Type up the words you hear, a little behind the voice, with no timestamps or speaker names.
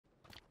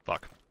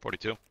Fuck.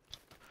 42.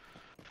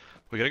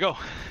 We gotta go.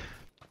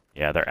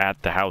 Yeah, they're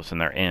at the house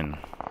and they're in.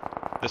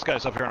 This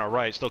guy's up here on our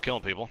right, still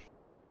killing people.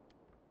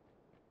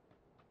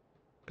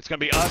 It's gonna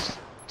be us,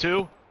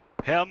 two,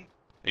 him.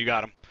 You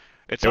got him.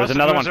 It's There was us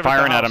another and one whoever's at the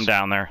firing at house. him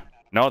down there.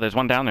 No, there's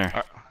one down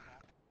there.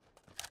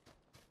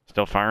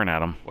 Still firing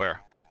at him.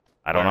 Where?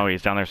 I don't know.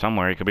 He's down there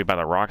somewhere. He could be by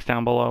the rocks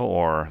down below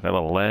or that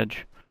little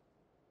ledge.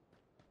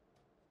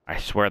 I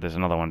swear there's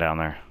another one down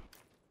there.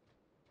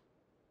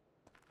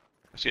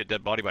 I see a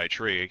dead body by a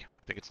tree.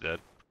 I think it's dead.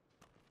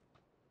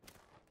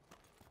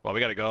 Well, we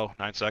gotta go.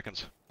 9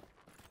 seconds.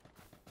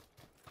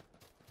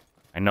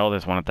 I know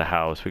there's one at the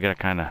house. We gotta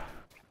kind of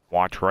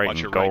watch right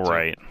and go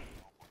right.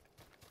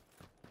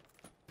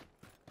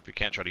 If you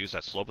can't try to use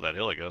that slope of that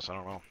hill, I guess. I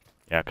don't know.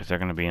 Yeah, because they're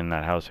gonna be in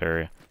that house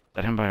area. Is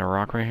that him by a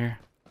rock right here?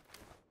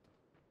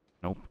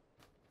 Nope.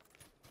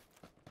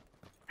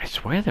 I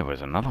swear there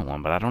was another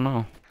one, but I don't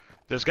know.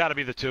 There's got to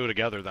be the two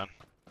together then.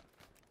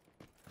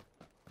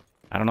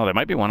 I don't know. There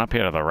might be one up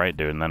here to the right,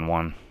 dude, and then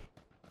one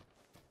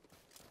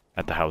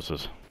at the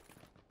houses.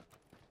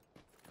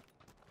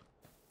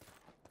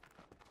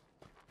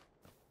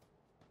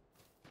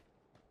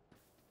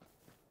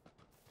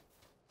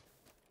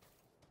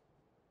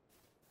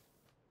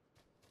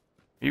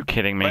 Are you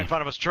kidding me? Right in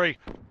front of us, tree.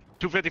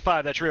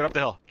 255, that tree right up the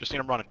hill. Just seen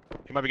him running.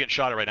 He might be getting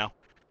shot at right now.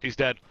 He's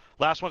dead.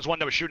 Last one's one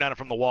that was shooting at him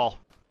from the wall.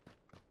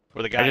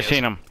 Where the guy I just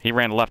seen him. He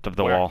ran left of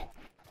the wall.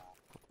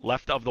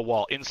 Left of the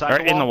wall. Inside or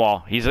the wall? in the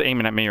wall. He's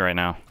aiming at me right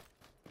now.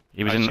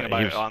 He was in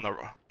the... on the...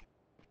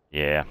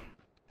 Yeah.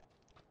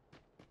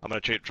 I'm going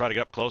to try to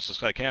get up close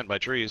as I can by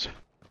trees.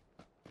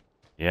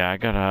 Yeah, I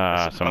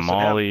got some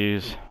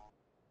mollies.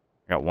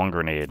 I got one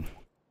grenade.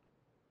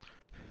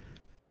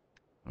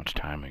 How much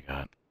time we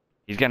got?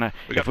 He's gonna...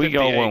 If we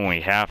go when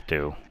we have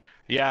to...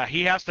 Yeah,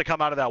 he has to come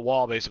out of that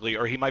wall, basically,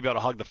 or he might be able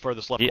to hug the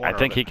furthest left corner. I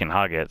think he can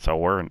hug it, so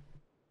we're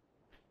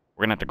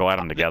gonna have to go at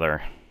him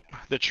together.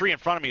 The tree in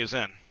front of me is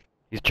in.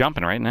 He's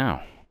jumping right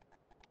now.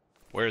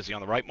 Where is he?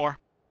 On the right more?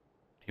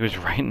 He was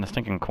right in the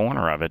stinking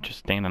corner of it, just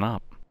standing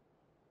up.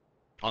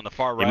 On the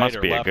far right. He must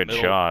or be left, a good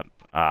middle? shot.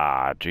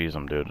 Ah, jeez,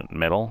 dude.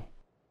 Middle?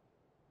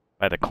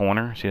 By the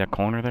corner? See that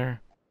corner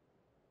there?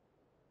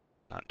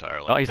 Not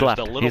entirely. Oh, he's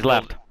left. He's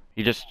left.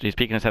 He's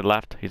peeking his head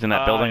left. He's in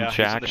that building yeah,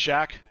 shack. He's in the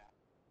shack.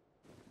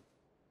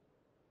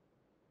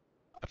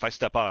 If I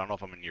step out, I don't know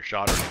if I'm in your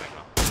shot or anything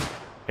though.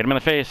 Hit him in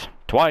the face.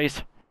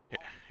 Twice.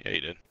 Yeah,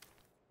 you did.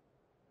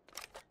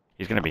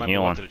 He's gonna be Move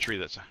healing. up to the tree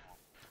that's...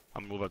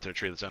 I'm gonna move up to the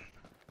tree that's in.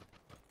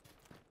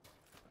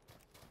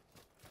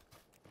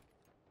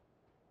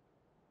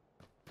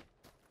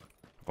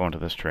 Going to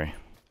this tree.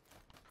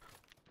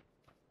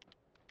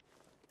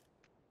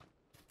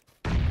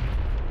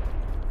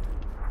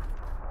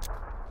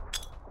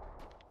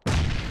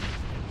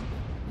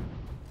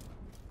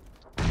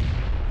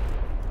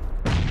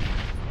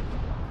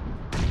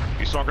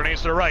 He's throwing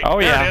grenades to the right. Oh,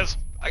 there yeah. It is.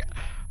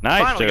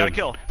 Nice, finally dude. got a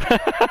kill.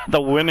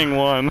 The winning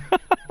one.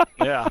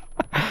 Yeah.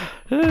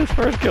 His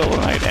first kill of the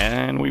night,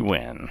 and we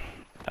win.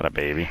 Atta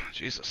baby.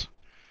 Jesus.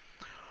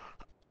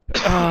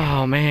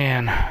 Oh,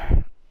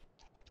 man.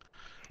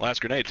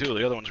 Last grenade, too.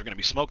 The other ones were going to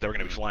be smoked. They were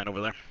going to be flying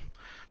over there.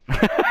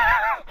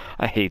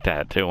 I hate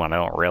that, too, when I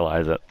don't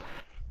realize it.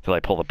 Till I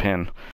pull the pin.